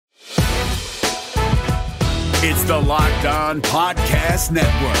It's the Locked On Podcast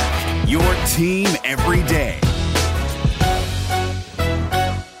Network, your team every day.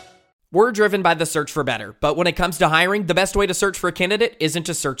 We're driven by the search for better, but when it comes to hiring, the best way to search for a candidate isn't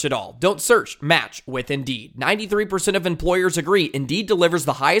to search at all. Don't search, match with Indeed. 93% of employers agree Indeed delivers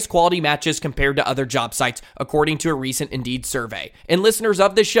the highest quality matches compared to other job sites, according to a recent Indeed survey. And listeners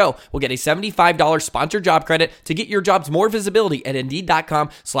of this show will get a $75 sponsored job credit to get your jobs more visibility at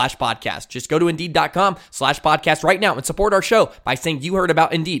Indeed.com/podcast. Just go to Indeed.com/podcast right now and support our show by saying you heard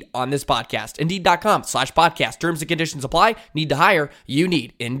about Indeed on this podcast. Indeed.com/podcast. Terms and conditions apply. Need to hire? You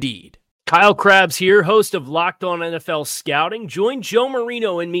need Indeed. Kyle Krabs here, host of Locked On NFL Scouting. Join Joe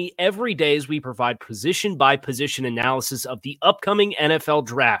Marino and me every day as we provide position-by-position analysis of the upcoming NFL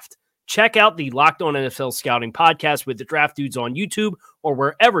Draft. Check out the Locked On NFL Scouting podcast with the Draft Dudes on YouTube or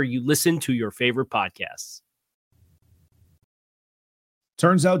wherever you listen to your favorite podcasts.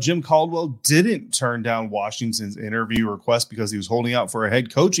 Turns out Jim Caldwell didn't turn down Washington's interview request because he was holding out for a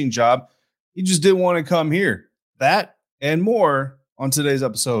head coaching job. He just didn't want to come here. That and more on today's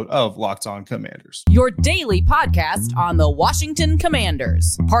episode of Locked On Commanders. Your daily podcast on the Washington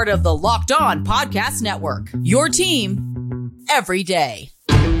Commanders. Part of the Locked On Podcast Network. Your team every day.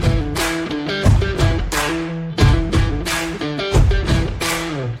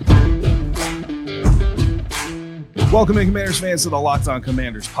 Welcome in, Commanders fans, to the Locked On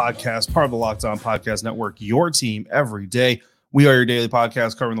Commanders podcast, part of the Locked On Podcast Network, your team every day. We are your daily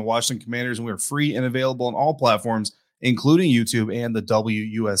podcast covering the Washington Commanders, and we are free and available on all platforms, including YouTube and the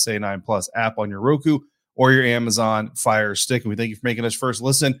WUSA 9 Plus app on your Roku or your Amazon Fire Stick. And we thank you for making us first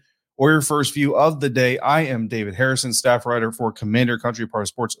listen or your first view of the day. I am David Harrison, staff writer for Commander Country, part of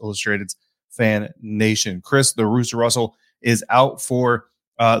Sports Illustrated's Fan Nation. Chris, the Rooster Russell, is out for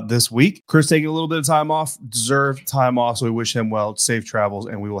this week. Chris taking a little bit of time off, deserved time off, so we wish him well, safe travels,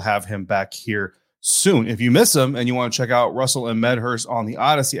 and we will have him back here soon. If you miss him and you want to check out Russell and Medhurst on the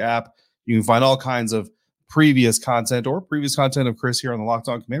Odyssey app, you can find all kinds of previous content of Chris here on the Locked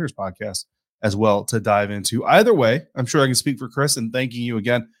On Commanders podcast as well to dive into. Either way, I'm sure I can speak for Chris in thanking you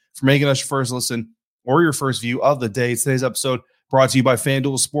again for making us your first listen or your first view of the day. Today's episode brought to you by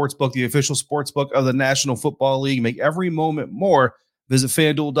FanDuel Sportsbook, the official sportsbook of the National Football League. Make every moment more. Visit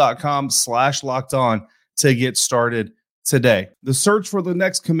FanDuel.com/lockedon to get started today. The search for the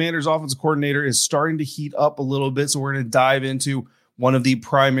next Commanders offensive coordinator is starting to heat up a little bit, so we're going to dive into one of the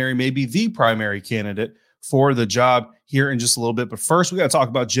primary, maybe the primary candidate for the job here in just a little bit. But first, we got to talk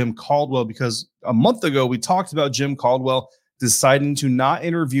about Jim Caldwell, because a month ago, we talked about Jim Caldwell deciding to not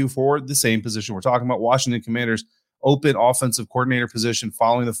interview for the same position. We're talking about Washington Commanders' open offensive coordinator position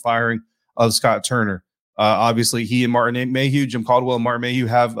following the firing of Scott Turner. Obviously, he and Martin Mayhew, Jim Caldwell and Martin Mayhew,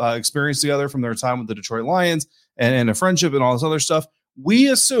 have experience together from their time with the Detroit Lions and a friendship and all this other stuff.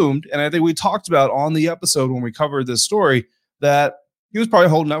 We assumed, and I think we talked about on the episode when we covered this story, that he was probably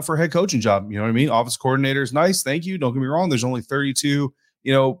holding out for a head coaching job. You know what I mean? Office coordinator is nice. Thank you. Don't get me wrong. There's only 32,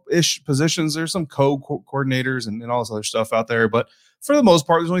 ish positions. There's some coordinators and all this other stuff out there. But for the most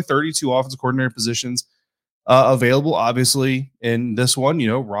part, there's only 32 offensive coordinator positions available. Obviously, in this one,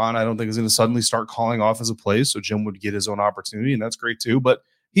 Ron, I don't think is going to suddenly start calling offensive plays. So Jim would get his own opportunity, and that's great too. But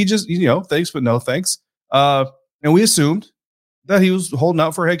he just, thanks, but no thanks. And we assumed that he was holding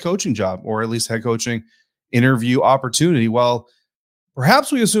out for a head coaching job, or at least head coaching interview opportunity. Well,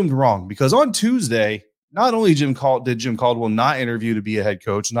 perhaps we assumed wrong, because on Tuesday, not only did Jim Caldwell not interview to be a head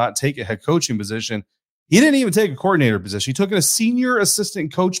coach, not take a head coaching position, he didn't even take a coordinator position. He took a senior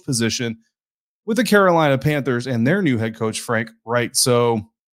assistant coach position with the Carolina Panthers and their new head coach, Frank Wright. So,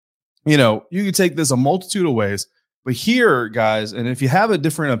 you can take this a multitude of ways. But here, guys, and if you have a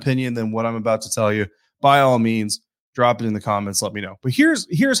different opinion than what I'm about to tell you, by all means, drop it in the comments. Let me know. But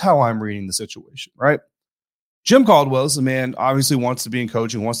here's how I'm reading the situation, right? Jim Caldwell is a man, obviously wants to be in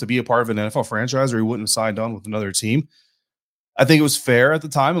coaching, wants to be a part of an NFL franchise, or he wouldn't have signed on with another team. I think it was fair at the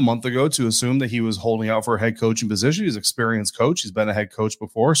time, a month ago, to assume that he was holding out for a head coaching position. He's an experienced coach. He's been a head coach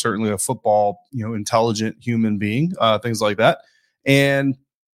before, certainly a football, intelligent human being, things like that. And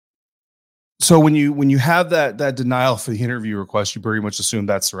so when you have that denial for the interview request, you pretty much assume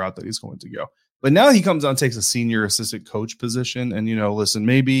that's the route that he's going to go. But now he comes on and takes a senior assistant coach position. And, listen,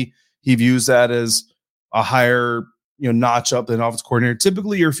 maybe he views that as a higher, notch up than offensive coordinator.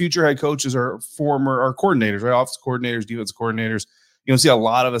 Typically, your future head coaches are coordinators, right? Offensive coordinators, defensive coordinators. You don't see a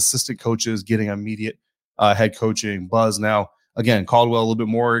lot of assistant coaches getting immediate head coaching buzz. Now, again, Caldwell a little bit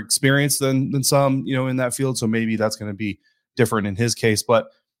more experienced than some, in that field. So maybe that's going to be different in his case.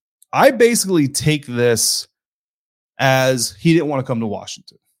 But I basically take this as he didn't want to come to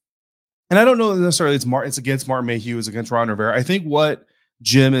Washington. And I don't know necessarily it's against Martin Mayhew, it's against Ron Rivera. I think what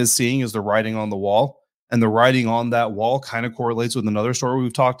Jim is seeing is the writing on the wall And the writing on that wall kind of correlates with another story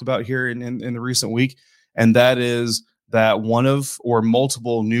we've talked about here in the recent week. And that is that one of or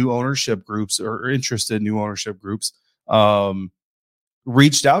multiple new ownership groups or interested new ownership groups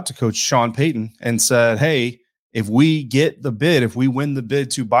reached out to Coach Sean Payton and said, hey, if we get the bid, if we win the bid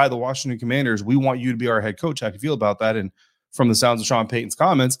to buy the Washington Commanders, we want you to be our head coach. How do you feel about that? And from the sounds of Sean Payton's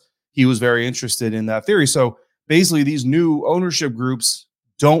comments, he was very interested in that theory. So basically, these new ownership groups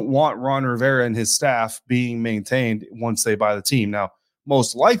don't want Ron Rivera and his staff being maintained once they buy the team. Now,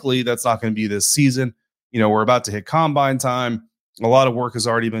 most likely, that's not going to be this season. We're about to hit combine time. A lot of work has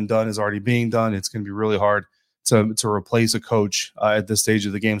already been done, is already being done. It's going to be really hard to replace a coach at this stage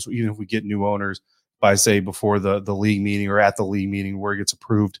of the game. So even if we get new owners by, say, before the league meeting or at the league meeting where it gets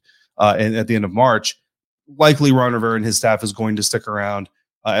approved and at the end of March, likely Ron Rivera and his staff is going to stick around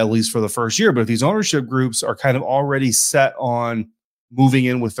at least for the first year. But if these ownership groups are kind of already set on moving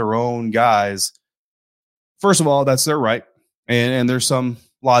in with their own guys, first of all, that's their right. And there's some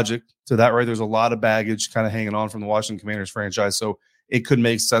logic to that, right? There's a lot of baggage kind of hanging on from the Washington Commanders franchise. So it could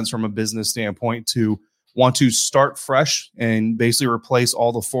make sense from a business standpoint to want to start fresh and basically replace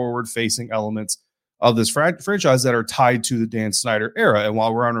all the forward-facing elements of this franchise that are tied to the Dan Snyder era. And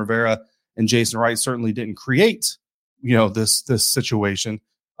while Ron Rivera and Jason Wright certainly didn't create, this situation,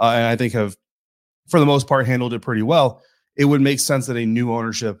 and I think have, for the most part, handled it pretty well, it would make sense that a new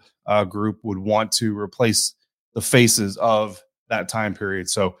ownership group would want to replace the faces of that time period.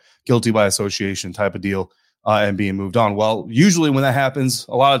 So guilty by association type of deal and being moved on. Well, usually when that happens,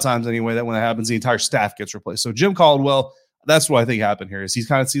 a lot of times anyway, that when that happens, the entire staff gets replaced. So Jim Caldwell, that's what I think happened here is he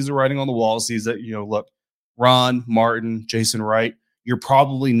kind of sees the writing on the wall, sees that, look, Ron, Martin, Jason Wright, you're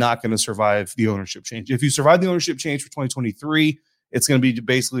probably not going to survive the ownership change. If you survive the ownership change for 2023, it's going to be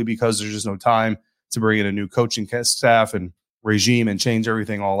basically because there's just no time to bring in a new coaching staff and regime and change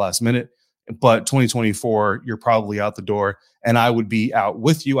everything all last minute. But 2024, you're probably out the door, and I would be out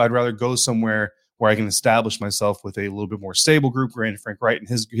with you. I'd rather go somewhere where I can establish myself with a little bit more stable group. Granted, Frank Wright and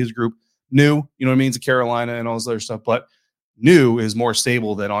his group, new, to Carolina and all this other stuff, but new is more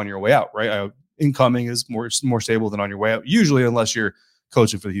stable than on your way out, right? Incoming is more stable than on your way out, usually, unless you're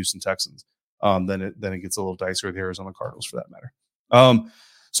coaching for the Houston Texans. Then it gets a little dicier with the Arizona Cardinals, for that matter.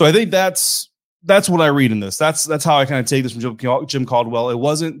 So I think that's what I read in this. That's how I kind of take this from Jim Caldwell. It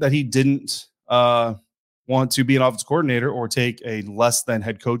wasn't that he didn't want to be an offensive coordinator or take a less than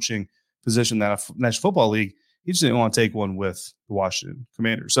head coaching position than a National Football League. He just didn't want to take one with the Washington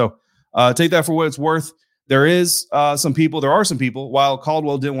Commanders. So take that for what it's worth. There are some people, while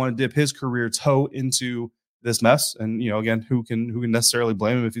Caldwell didn't want to dip his career toe into this mess, and again, who can necessarily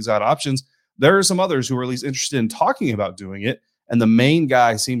blame him if he's got options, there are some others who are at least interested in talking about doing it. And the main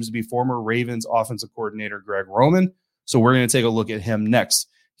guy seems to be former Ravens offensive coordinator Greg Roman. So we're going to take a look at him next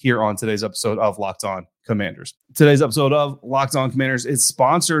here on today's episode of Locked On Commanders. Today's episode of Locked On Commanders is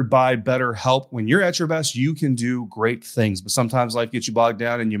sponsored by BetterHelp. When you're at your best, you can do great things, but sometimes life gets you bogged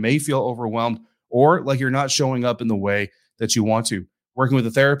down and you may feel overwhelmed or like you're not showing up in the way that you want to. Working with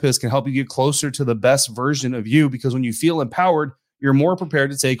a therapist can help you get closer to the best version of you, because when you feel empowered, you're more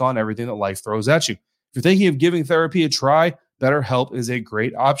prepared to take on everything that life throws at you. If you're thinking of giving therapy a try, BetterHelp is a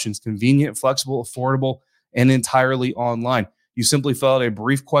great option. It's convenient, flexible, affordable, and entirely online. You simply fill out a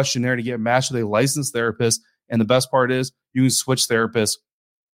brief questionnaire to get matched with a licensed therapist. And the best part is you can switch therapists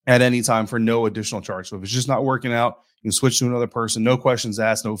at any time for no additional charge. So if it's just not working out, you can switch to another person. No questions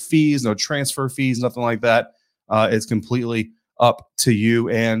asked, no fees, no transfer fees, nothing like that. It's completely up to you,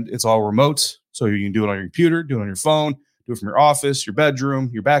 and it's all remote. So you can do it on your computer, do it on your phone, do it from your office, your bedroom,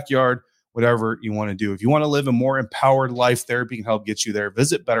 your backyard, whatever you want to do. If you want to live a more empowered life, therapy can help get you there.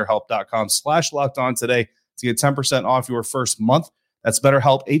 Visit BetterHelp.com/lockedon today to get 10% off your first month. That's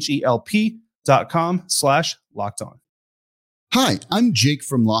BetterHelp, HELP.com/lockedon. Hi, I'm Jake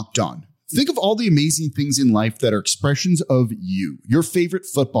from Locked On. Think of all the amazing things in life that are expressions of you, your favorite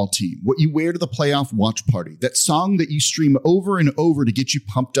football team, what you wear to the playoff watch party, that song that you stream over and over to get you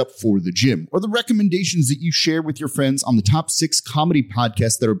pumped up for the gym, or the recommendations that you share with your friends on the top 6 comedy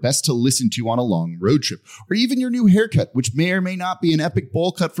podcasts that are best to listen to on a long road trip, or even your new haircut, which may or may not be an epic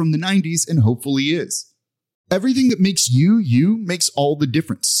bowl cut from the 90s and hopefully is. Everything that makes you makes all the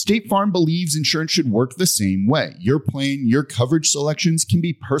difference. State Farm believes insurance should work the same way. Your plan, your coverage selections can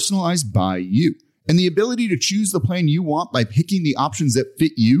be personalized by you. And the ability to choose the plan you want by picking the options that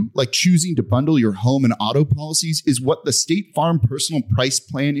fit you, like choosing to bundle your home and auto policies, is what the State Farm Personal Price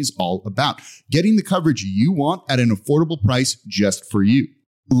Plan is all about. Getting the coverage you want at an affordable price just for you.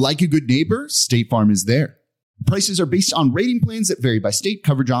 Like a good neighbor, State Farm is there. Prices are based on rating plans that vary by state.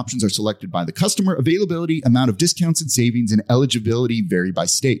 Coverage options are selected by the customer. Availability, amount of discounts and savings, and eligibility vary by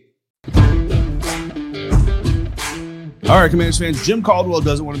state. All right, Commanders fans, Jim Caldwell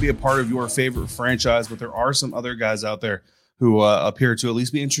doesn't want to be a part of your favorite franchise, but there are some other guys out there who appear to at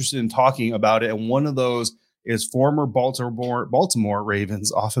least be interested in talking about it. And one of those is former Baltimore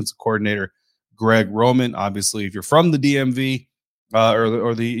Ravens offensive coordinator Greg Roman. Obviously, if you're from the DMV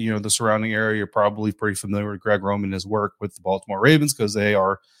or the surrounding area, you're probably pretty familiar with Greg Roman and his work with the Baltimore Ravens because they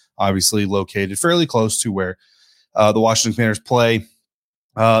are obviously located fairly close to where the Washington Commanders play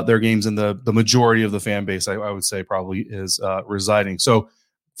their games, and the majority of the fan base, I would say, probably is residing. So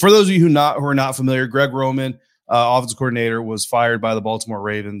for those of you who are not familiar, Greg Roman, offensive coordinator, was fired by the Baltimore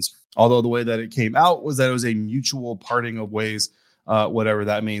Ravens, although the way that it came out was that it was a mutual parting of ways, whatever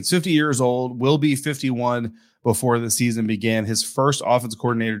that means. 50 years old, will be 51 before the season began. His first offensive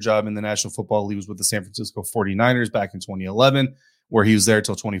coordinator job in the National Football League was with the San Francisco 49ers back in 2011, where he was there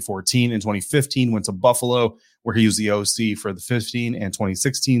till 2014. In 2015, went to Buffalo, where he was the OC for the 15 and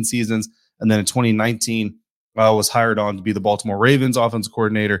 2016 seasons. And then in 2019, was hired on to be the Baltimore Ravens offensive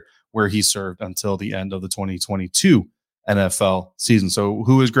coordinator, where he served until the end of the 2022 NFL season. So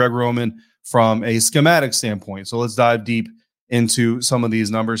who is Greg Roman from a schematic standpoint? So let's dive deep into some of these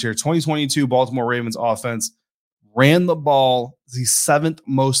numbers here. 2022 Baltimore Ravens offense ran the ball the 7th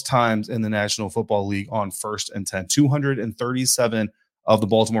most times in the National Football League on 1st and 10. 237 of the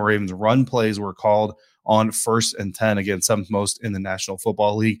Baltimore Ravens run plays were called on 1st and 10, again, 7th most in the National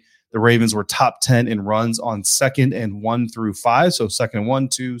Football League. The Ravens were top 10 in runs on 2nd and 1 through 5. So 2nd and 1,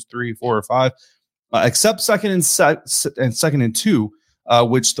 2, 3, 4, or 5, except 2nd and 2nd and 2,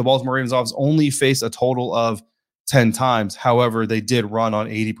 which the Baltimore Ravens offense only faced a total of 10 times. However, they did run on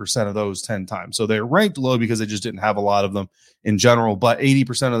 80% of those 10 times. So they're ranked low because they just didn't have a lot of them in general. But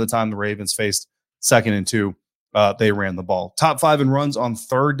 80% of the time the Ravens faced 2nd and 2, they ran the ball. Top 5 in runs on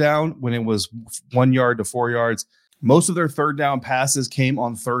 3rd down when it was 1 yard to 4 yards. Most of their 3rd down passes came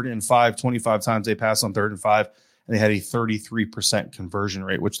on 3rd and 5. 25 times they passed on 3rd and 5. And they had a 33% conversion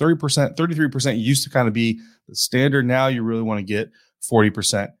rate, which 33% used to kind of be the standard. Now you really want to get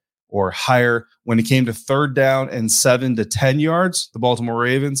 40% or higher. When it came to 3rd down and 7 to 10 yards, the Baltimore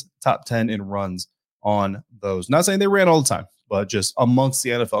Ravens, top 10 in runs on those. Not saying they ran all the time, but just amongst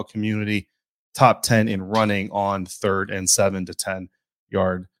the NFL community, top 10 in running on 3rd and 7 to 10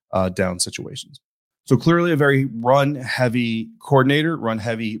 yard down situations. So clearly a very run-heavy coordinator,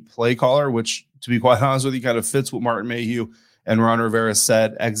 run-heavy play caller, which, to be quite honest with you, kind of fits what Martin Mayhew and Ron Rivera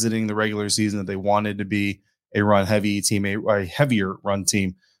said exiting the regular season, that they wanted to be a run-heavy team, a heavier run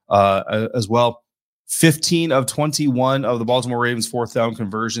team as well. 15 of 21 of the Baltimore Ravens 4th down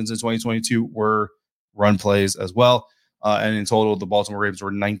conversions in 2022 were run plays as well. And in total, the Baltimore Ravens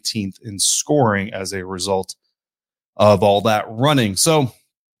were 19th in scoring as a result of all that running. So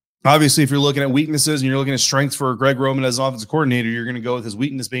obviously, if you're looking at weaknesses and you're looking at strengths for Greg Roman as an offensive coordinator, you're going to go with his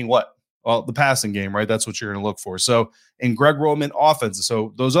weakness being what? Well, the passing game, right? That's what you're going to look for. So in Greg Roman offense,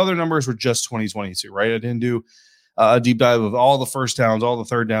 so those other numbers were just 2022, right? I didn't do a deep dive of all the 1st downs, all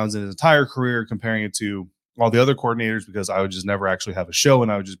the 3rd downs in his entire career, comparing it to all the other coordinators, because I would just never actually have a show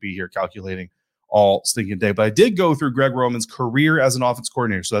and I would just be here calculating all stinking day. But I did go through Greg Roman's career as an offense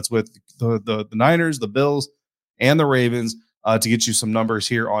coordinator. So that's with the Niners, the Bills, and the Ravens, to get you some numbers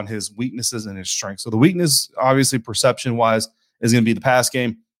here on his weaknesses and his strengths. So the weakness, obviously, perception-wise, is going to be the pass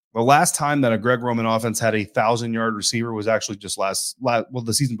game. The last time that a Greg Roman offense had a 1,000-yard receiver was actually just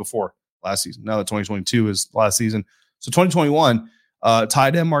the season before last season. Now that 2022 is last season. So 2021,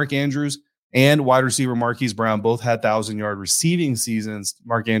 tight end Mark Andrews and wide receiver Marquise Brown both had 1,000-yard receiving seasons.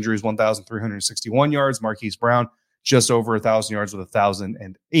 Mark Andrews, 1,361 yards. Marquise Brown, just over 1,000 yards with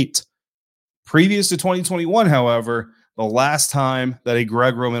 1,008. Previous to 2021, however, the last time that a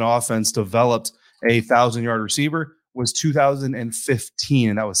Greg Roman offense developed a 1,000-yard receiver was 2015,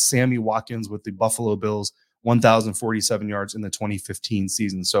 and that was Sammy Watkins with the Buffalo Bills, 1,047 yards in the 2015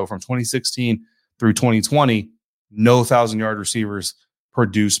 season. So from 2016 through 2020, no 1,000-yard receivers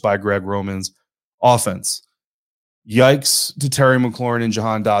produced by Greg Roman's offense. Yikes to Terry McLaurin and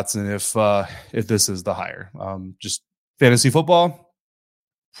Jahan Dotson if this is the hire. Just fantasy football,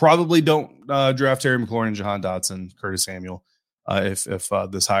 probably don't draft Terry McLaurin and Jahan Dotson, Curtis Samuel, if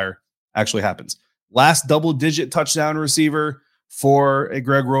this hire actually happens. Last double-digit touchdown receiver for a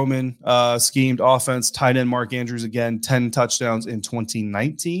Greg Roman schemed offense, tight end Mark Andrews, again, 10 touchdowns in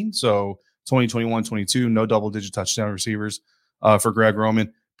 2019. So 2021-22, no double-digit touchdown receivers for Greg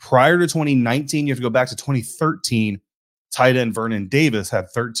Roman. Prior to 2019, you have to go back to 2013. Tight end Vernon Davis had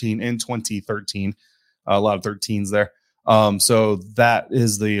 13 in 2013. A lot of 13s there. So that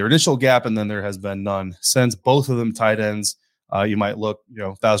is the initial gap, and then there has been none since. Both of them tight ends. You might look,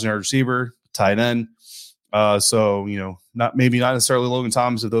 1,000-yard receiver, tight end. So, not necessarily Logan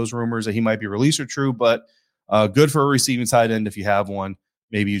Thomas if those rumors that he might be released are true, but Good for a receiving tight end if you have one.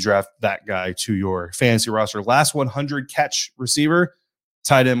 Maybe you draft that guy to your fantasy roster. Last 100 catch receiver,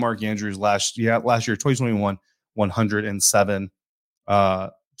 tight end Mark Andrews last year, 2021, 107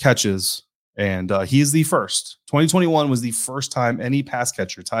 catches. And he is the first. 2021 was the first time any pass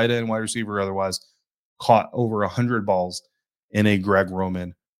catcher, tight end, wide receiver, otherwise, caught over 100 balls in a Greg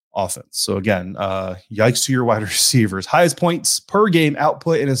Roman offense. So again, yikes to your wide receivers. Highest points per game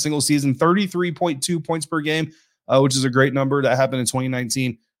output in a single season, 33.2 points per game, which is a great number. That happened in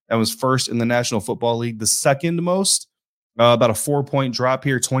 2019. That was first in the National Football League. The second most, about a 4-point drop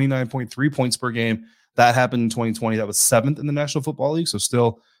here, 29.3 points per game. That happened in 2020. That was seventh in the National Football League. So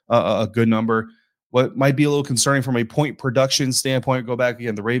still a good number. What might be a little concerning from a point production standpoint, go back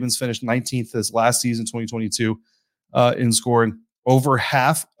again. The Ravens finished 19th this last season, 2022, in scoring. Over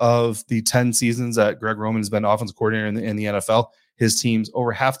half of the 10 seasons that Greg Roman has been offensive coordinator in the NFL, his teams,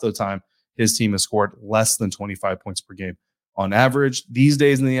 over half the time, his team has scored less than 25 points per game on average. These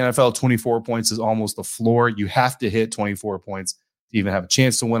days in the NFL, 24 points is almost the floor. You have to hit 24 points to even have a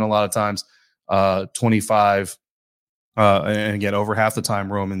chance to win a lot of times. 25, and again, over half the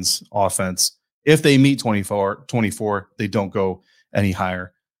time, Roman's offense, if they meet 24, they don't go any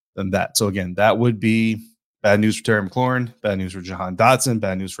higher than that. So again, that would be bad news for Terry McLaurin, bad news for Jahan Dotson,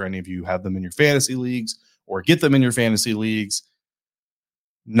 bad news for any of you who have them in your fantasy leagues or get them in your fantasy leagues.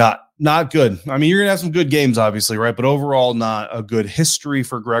 Not good. I mean, you're going to have some good games, obviously, right? But overall, not a good history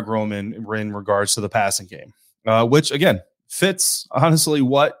for Greg Roman in regards to the passing game, which, again, fits, honestly,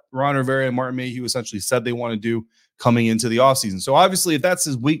 what Ron Rivera and Martin Mayhew essentially said they want to do coming into the offseason. So, obviously, if that's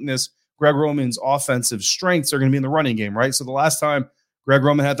his weakness, Greg Roman's offensive strengths are going to be in the running game, right? So, the last time Greg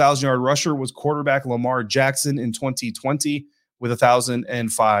Roman had 1,000-yard rusher was quarterback Lamar Jackson in 2020 with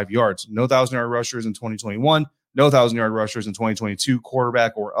 1,005 yards. No 1,000-yard rushers in 2021. No 1,000-yard rushers in 2022,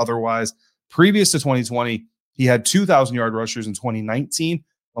 quarterback or otherwise. Previous to 2020, he had 2,000-yard rushers in 2019.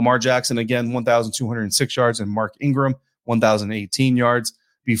 Lamar Jackson, again, 1,206 yards, and Mark Ingram, 1,018 yards.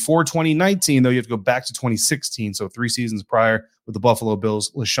 Before 2019, though, you have to go back to 2016, so 3 seasons prior with the Buffalo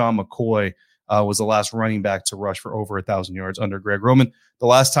Bills. LaShawn McCoy was the last running back to rush for over 1,000 yards under Greg Roman. The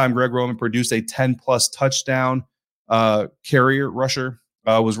last time Greg Roman produced a 10-plus touchdown carrier rusher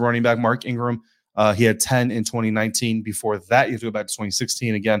was running back Mark Ingram. He had 10 in 2019. Before that, you have to go back to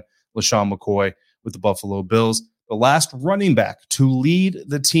 2016. Again, LaShawn McCoy with the Buffalo Bills. The last running back to lead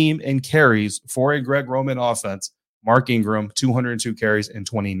the team in carries for a Greg Roman offense, Mark Ingram, 202 carries in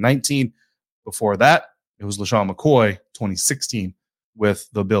 2019. Before that, it was LaShawn McCoy, 2016 with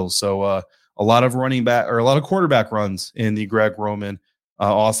the Bills. So a lot of running back or a lot of quarterback runs in the Greg Roman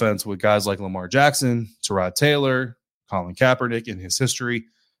offense with guys like Lamar Jackson, Tyrod Taylor, Colin Kaepernick in his history.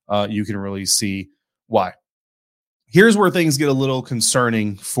 You can really see why. Here's where things get a little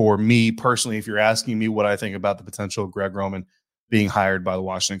concerning for me personally, if you're asking me what I think about the potential of Greg Roman being hired by the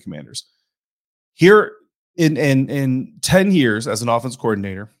Washington Commanders. Here in 10 years as an offense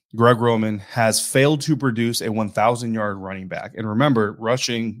coordinator, Greg Roman has failed to produce a 1,000-yard running back. And remember,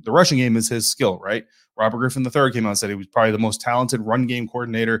 the rushing game is his skill, right? Robert Griffin III came out and said he was probably the most talented run game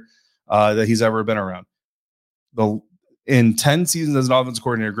coordinator that he's ever been around. In 10 seasons as an offense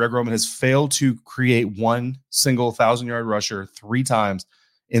coordinator, Greg Roman has failed to create one single 1,000-yard rusher 3 times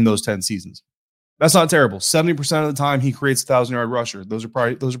in those 10 seasons. That's not terrible. 70% of the time he creates a 1,000-yard rusher. Those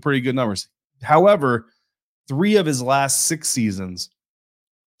are pretty good numbers. However, 3 of his last 6 seasons,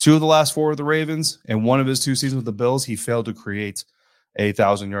 2 of the last 4 with the Ravens, and 1 of his 2 seasons with the Bills, he failed to create a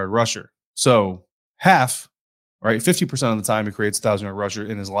 1,000-yard rusher. So half, right, 50% of the time he creates a 1,000-yard rusher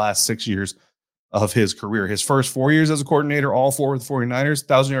in his last 6 years of his career. His first 4 years as a coordinator, all 4 with the 49ers,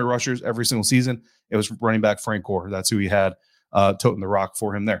 1,000-yard rushers every single season. It was running back Frank Gore. That's who he had toting the rock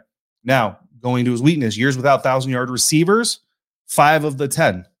for him there. Now, going to his weakness, years without 1,000-yard receivers, 5 of the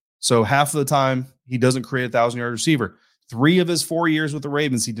 10. So half of the time, he doesn't create a 1,000-yard receiver. 3 of his 4 years with the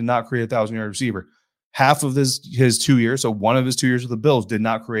Ravens, he did not create a 1,000-yard receiver. Half of his 2 years, so 1 of his 2 years with the Bills, did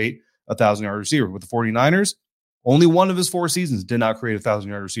not create a 1,000-yard receiver. With the 49ers, only 1 of his 4 seasons did not create a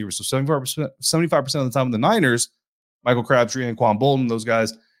 1,000-yard receiver. So 75% of the time with the Niners, Michael Crabtree and Quan Bolden, those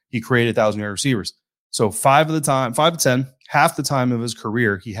guys, he created 1,000-yard receivers. So 5 to 10, half the time of his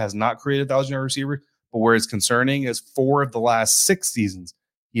career, he has not created a 1,000-yard receiver. But where it's concerning is 4 of the last 6 seasons,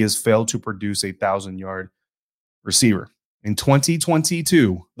 he has failed to produce a 1,000-yard receiver. In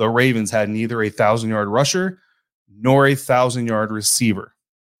 2022, the Ravens had neither a 1,000-yard rusher nor a 1,000-yard receiver.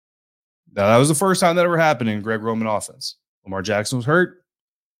 Now, that was the first time that ever happened in Greg Roman offense. Lamar Jackson was hurt.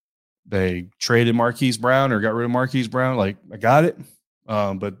 They traded Marquise Brown or got rid of Marquise Brown. Like, I got it.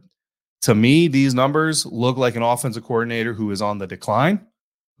 But to me, these numbers look like an offensive coordinator who is on the decline,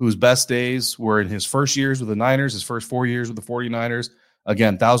 whose best days were in his first years with the Niners, his first 4 years with the 49ers.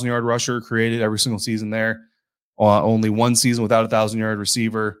 Again, 1,000-yard rusher created every single season there. Only one season without a 1,000-yard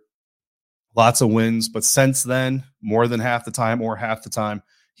receiver. Lots of wins, but since then, more than half the time,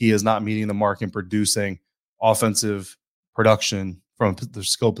 he is not meeting the mark in producing offensive production from the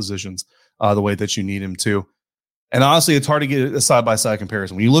skill positions the way that you need him to. And honestly, it's hard to get a side-by-side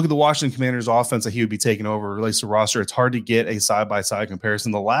comparison. When you look at the Washington Commanders offense that he would be taking over, relates to roster, it's hard to get a side-by-side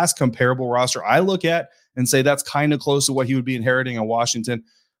comparison. The last comparable roster I look at and say that's kind of close to what he would be inheriting in Washington.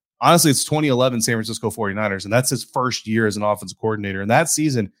 Honestly, it's 2011 San Francisco 49ers, and that's his first year as an offensive coordinator. And that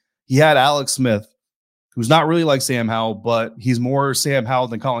season, he had Alex Smith, who's not really like Sam Howell, but he's more Sam Howell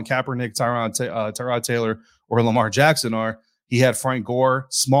than Colin Kaepernick, Tyrod Taylor, or Lamar Jackson are. He had Frank Gore,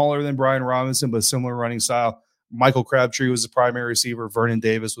 smaller than Brian Robinson, but similar running style. Michael Crabtree was the primary receiver. Vernon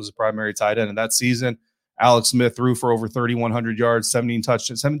Davis was the primary tight end. And that season, Alex Smith threw for over 3,100 yards, 17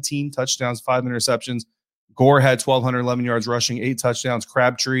 touchdowns, 5 interceptions. Gore had 1,211 yards rushing, 8 touchdowns.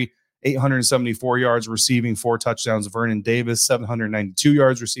 Crabtree, 874 yards receiving, 4 touchdowns. Vernon Davis, 792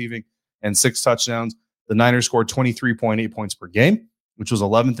 yards receiving, and 6 touchdowns. The Niners scored 23.8 points per game, which was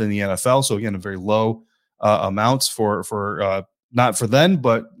 11th in the NFL. So, again, a very low amounts for not for then,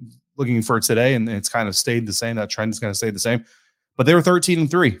 but looking for today, and it's kind of stayed the same. That trend is going to stay the same. But they were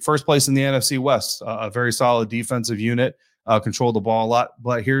 13-3, first place in the NFC West. A very solid defensive unit, controlled the ball a lot.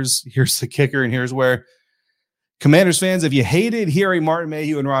 But here's the kicker, and here's where Commanders fans, if you hated hearing Martin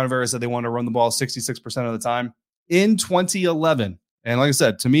Mayhew and Ron Rivera said they want to run the ball 66% of the time, in 2011, and like I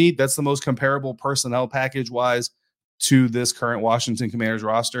said, to me, that's the most comparable personnel package-wise to this current Washington Commanders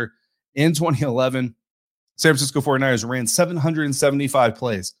roster. In 2011, San Francisco 49ers ran 775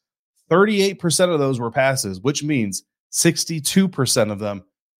 plays. 38% of those were passes, which means 62% of them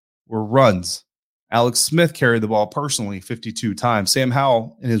were runs. Alex Smith carried the ball personally 52 times. Sam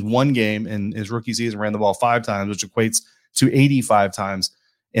Howell, in his one game in his rookie season, ran the ball 5 times, which equates to 85 times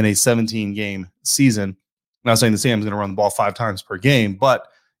in a 17-game season. I'm not saying that Sam's going to run the ball 5 times per game, but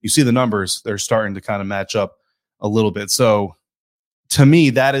you see the numbers, they're starting to kind of match up a little bit. So to me,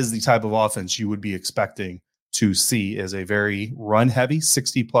 that is the type of offense you would be expecting to see, is a very run-heavy,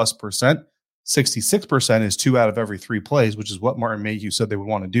 60+%. 66% is 2 out of every 3 plays, which is what Martin Mayhew said they would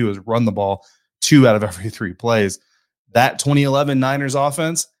want to do, is run the ball 2 out of every 3 plays. That 2011 Niners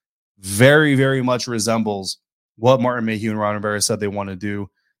offense very, very much resembles what Martin Mayhew and Ron Rivera said they want to do.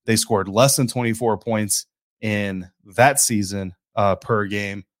 They scored less than 24 points in that season per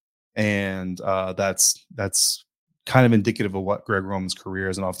game, and that's kind of indicative of what Greg Roman's career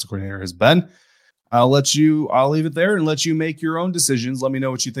as an offensive coordinator has been. I'll leave it there and let you make your own decisions. Let me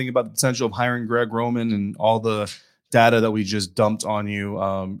know what you think about the potential of hiring Greg Roman and all the data that we just dumped on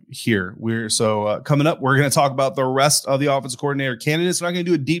you here. Coming up, we're going to talk about the rest of the offensive coordinator candidates. We're not going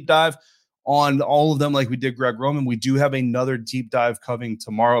to do a deep dive on all of them like we did Greg Roman. We do have another deep dive coming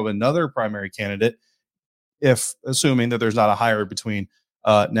tomorrow of another primary candidate, if assuming that there's not a hire between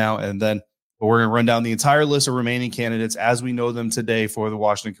now and then. But we're going to run down the entire list of remaining candidates as we know them today for the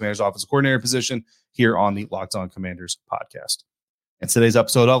Washington Commanders offensive coordinator position here on the Locked On Commanders podcast. And today's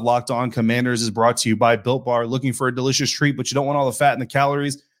episode of Locked On Commanders is brought to you by Built Bar. Looking for a delicious treat, but you don't want all the fat and the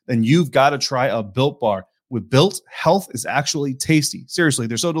calories? Then you've got to try a Built Bar. With Built, health is actually tasty. Seriously,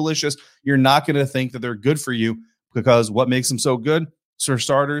 they're so delicious, you're not going to think that they're good for you, because what makes them so good? For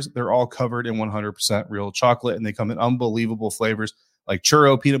starters, they're all covered in 100% real chocolate, and they come in unbelievable flavors like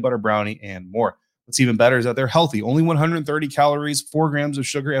churro, peanut butter brownie, and more. What's even better is that they're healthy. Only 130 calories, 4 grams of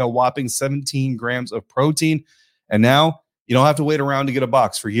sugar, and a whopping 17 grams of protein. And now you don't have to wait around to get a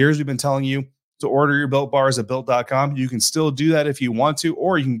box. For years, we've been telling you to order your Built Bars at Built.com. You can still do that if you want to,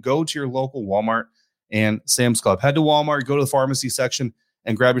 or you can go to your local Walmart and Sam's Club. Head to Walmart, go to the pharmacy section,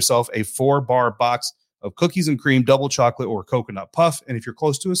 and grab yourself a 4-bar box of cookies and cream, double chocolate, or coconut puff. And if you're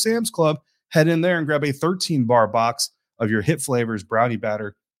close to a Sam's Club, head in there and grab a 13-bar box of your hit flavors, brownie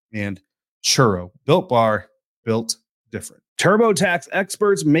batter, and churro. Built Bar, built different. TurboTax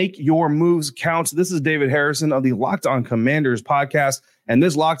experts, make your moves count. This is David Harrison of the Locked On Commanders podcast, and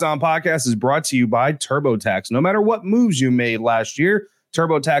this Locked On podcast is brought to you by TurboTax. No matter what moves you made last year,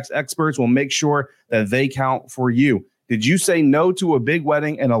 TurboTax experts will make sure that they count for you. Did you say no to a big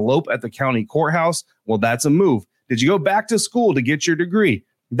wedding and elope at the county courthouse? Well, that's a move. Did you go back to school to get your degree?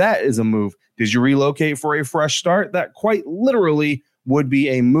 That is a move. Did you relocate for a fresh start? That quite literally would be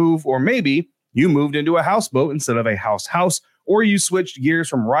a move. Or maybe you moved into a houseboat instead of a house, or you switched gears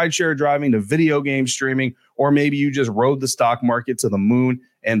from rideshare driving to video game streaming, or maybe you just rode the stock market to the moon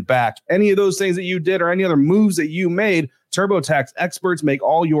and back. Any of those things that you did or any other moves that you made, TurboTax experts make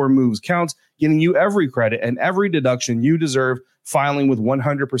all your moves count, getting you every credit and every deduction you deserve filing with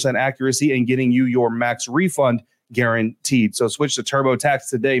 100% accuracy, and getting you your max refund guaranteed. So switch to TurboTax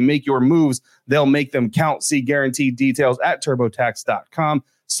today. Make your moves. They'll make them count. See guaranteed details at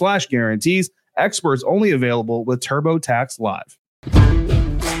turbotax.com/guarantees. Experts only available with TurboTax Live.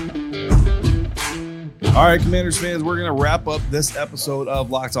 All right, Commanders fans, we're going to wrap up this episode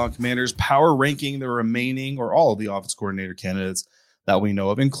of Locked On Commanders, power ranking the remaining or all of the offense coordinator candidates that we know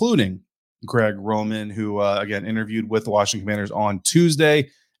of, including Greg Roman, who, again, interviewed with the Washington Commanders on Tuesday.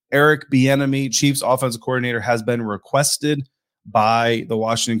 Eric Bieniemy, Chiefs offensive coordinator, has been requested by the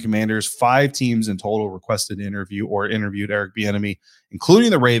Washington Commanders. 5 teams in total requested to interview or interviewed Eric Bieniemy,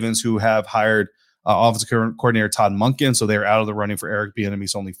 including the Ravens, who have hired offensive coordinator Todd Monken. So they're out of the running for Eric Bieniemy.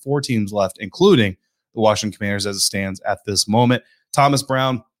 So only 4 teams left, including the Washington Commanders as it stands at this moment. Thomas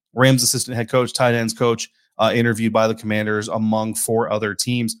Brown, Rams assistant head coach, tight ends coach, interviewed by the Commanders among 4 other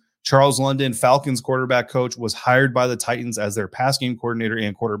teams. Charles London, Falcons quarterback coach, was hired by the Titans as their pass game coordinator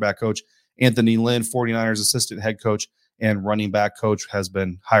and quarterback coach. Anthony Lynn, 49ers assistant head coach and running back coach, has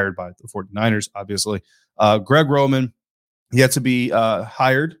been hired by the 49ers, obviously. Greg Roman, yet to be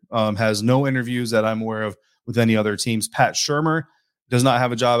hired, has no interviews that I'm aware of with any other teams. Pat Shurmur does not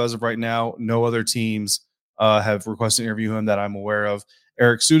have a job as of right now. No other teams have requested to interview him that I'm aware of.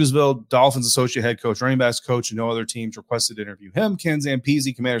 Eric Studesville, Dolphins associate head coach, running backs coach, no other teams requested to interview him. Ken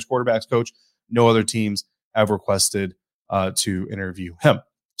Zampese, Commanders quarterbacks coach, no other teams have requested to interview him.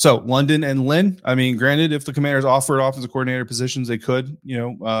 So London and Lynn, I mean, granted, if the Commanders offered offensive coordinator positions, they could,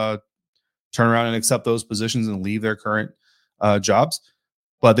 turn around and accept those positions and leave their current jobs,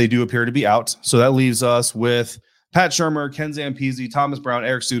 but they do appear to be out. So that leaves us with Pat Shurmur, Ken Zampese, Thomas Brown,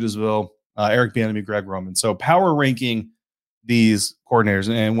 Eric Studesville, Eric Bieniemy, Greg Roman. So power ranking these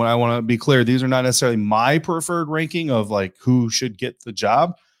coordinators. And when I want to be clear, these are not necessarily my preferred ranking of like who should get the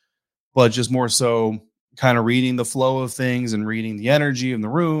job, but just more so kind of reading the flow of things and reading the energy in the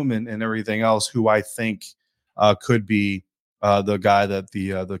room and everything else, who I think could be the guy that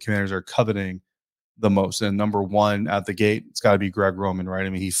the Commanders are coveting the most. And number one at the gate, it's got to be Greg Roman, right?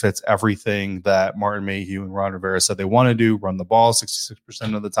 I mean, he fits everything that Martin Mayhew and Ron Rivera said they want to do: run the ball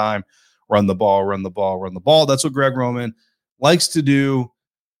 66% of the time, run the ball, run the ball, run the ball. That's what Greg Roman likes to do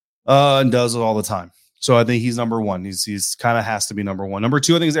and does it all the time. So I think he's number one. He's kind of has to be number one. Number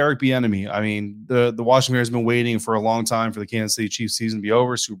two, I think, is Eric Bieniemy. I mean, the Washington Commanders have been waiting for a long time for the Kansas City Chiefs season to be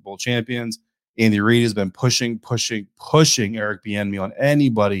over, Super Bowl champions. Andy Reid has been pushing Eric Bieniemy on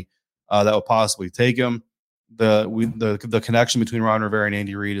anybody that would possibly take him. The connection between Ron Rivera and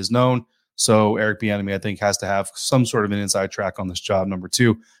Andy Reid is known. So Eric Bieniemy, I think, has to have some sort of an inside track on this job. Number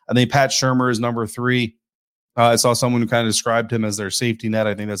two, I think Pat Shurmur is number 3. I saw someone who kind of described him as their safety net.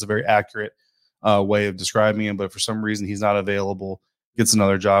 I think that's a very accurate way of describing him, but for some reason he's not available, gets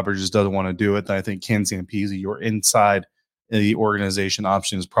another job, or just doesn't want to do it. And I think Ken Zampese, your inside the organization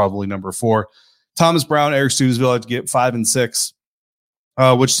option, is probably number 4. Thomas Brown, Eric Studesville, I'd get 5 and 6,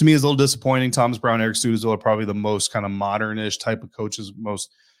 which to me is a little disappointing. Thomas Brown, Eric Studesville are probably the most kind of modern-ish type of coaches,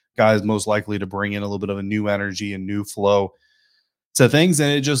 most guys most likely to bring in a little bit of a new energy and new flow to things. And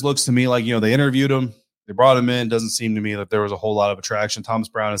it just looks to me like, they interviewed him. They brought him in. Doesn't seem to me that there was a whole lot of attraction. Thomas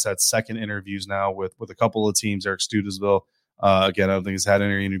Brown has had second interviews now with a couple of teams. Eric Studesville, again, I don't think he's had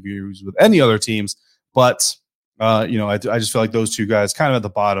any interviews with any other teams. But, I just feel like those two guys kind of at the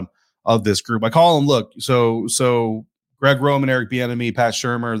bottom of this group. I call them, look, so Greg Roman, Eric Bieniemy, Pat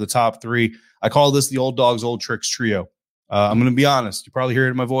Shurmur, the top 3. I call this the old dogs, old tricks trio. I'm going to be honest. You probably hear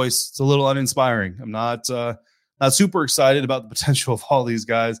it in my voice. It's a little uninspiring. I'm not super excited about the potential of all these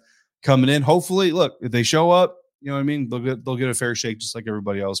guys coming in. Hopefully, look, if they show up, they'll get a fair shake just like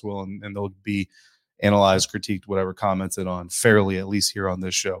everybody else will, and they'll be analyzed, critiqued, whatever, commented on fairly, at least here on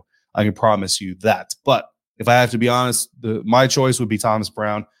this show. I can promise you that. But if I have to be honest, my choice would be Thomas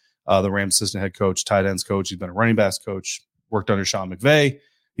Brown, the Rams assistant head coach, tight ends coach. He's been a running backs coach, worked under Sean McVay.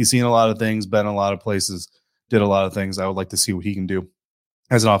 He's seen a lot of things, been in a lot of places, did a lot of things. I would like to see what he can do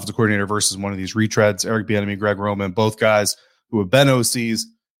as an offensive coordinator versus one of these retreads. Eric Bieniemy, Greg Roman, both guys who have been OCs,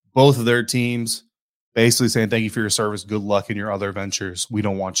 both of their teams basically saying, thank you for your service. Good luck in your other ventures. We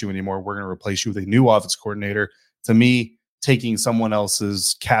don't want you anymore. We're going to replace you with a new offense coordinator. To me, taking someone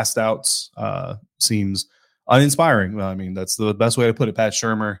else's cast outs seems uninspiring. I mean, that's the best way to put it. Pat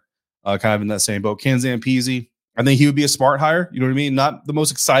Shurmur, kind of in that same boat. Ken Zampese, I think he would be a smart hire. You know what I mean? Not the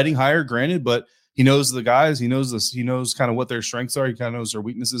most exciting hire, granted, but he knows the guys. He knows this. He knows kind of what their strengths are. He kind of knows their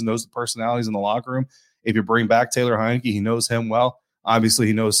weaknesses, knows the personalities in the locker room. If you bring back Taylor Heineke, he knows him well. Obviously,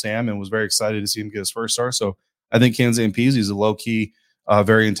 he knows Sam and was very excited to see him get his first start. So I think Ken Zampese is a low-key,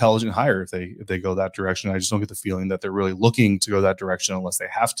 very intelligent hire if they go that direction. I just don't get the feeling that they're really looking to go that direction unless they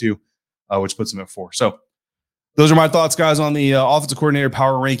have to, which puts them at 4. So Those are my thoughts, guys, on the offensive coordinator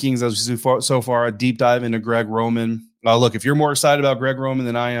power rankings as we see so far. A deep dive into Greg Roman. Look, if you're more excited about Greg Roman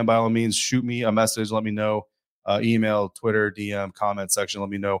than I am, by all means, shoot me a message. Let me know. Email, Twitter, DM, comment section. Let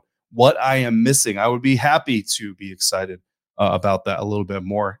me know what I am missing. I would be happy to be excited about that a little bit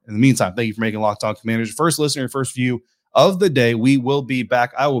more. In the meantime, thank you for making Locked On Commanders your first listener, your first view of the day. We will be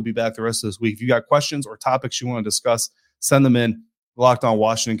back. I will be back the rest of this week. If you got questions or topics you want to discuss, send them in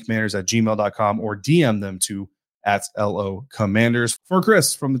LockedOnWashingtonCommanders@gmail.com or DM them to @LO Commanders. For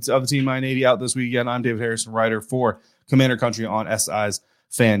Chris from the other Team 980 out this weekend, I'm David Harrison, writer for Commander Country on SI's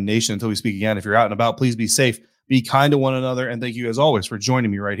Fan Nation. Until we speak again, if you're out and about, please be safe, be kind to one another, and thank you as always for joining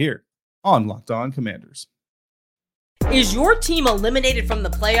me right here on Locked On Commanders. Is your team eliminated from the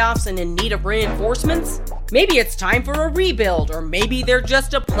playoffs and in need of reinforcements? Maybe it's time for a rebuild, or maybe they're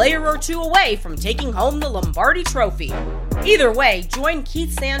just a player or two away from taking home the Lombardi Trophy. Either way, join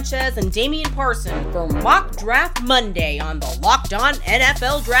Keith Sanchez and Damian Parson for Mock Draft Monday on the Locked On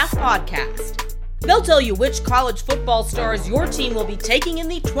NFL Draft Podcast. They'll tell you which college football stars your team will be taking in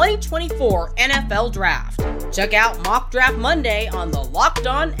the 2024 NFL Draft. Check out Mock Draft Monday on the Locked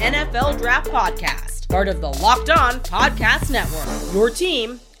On NFL Draft Podcast, part of the Locked On Podcast Network, your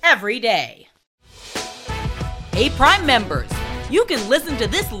team every day. Hey, Prime members, you can listen to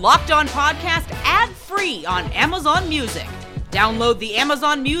this Locked On podcast ad-free on Amazon Music. Download the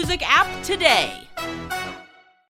Amazon Music app today.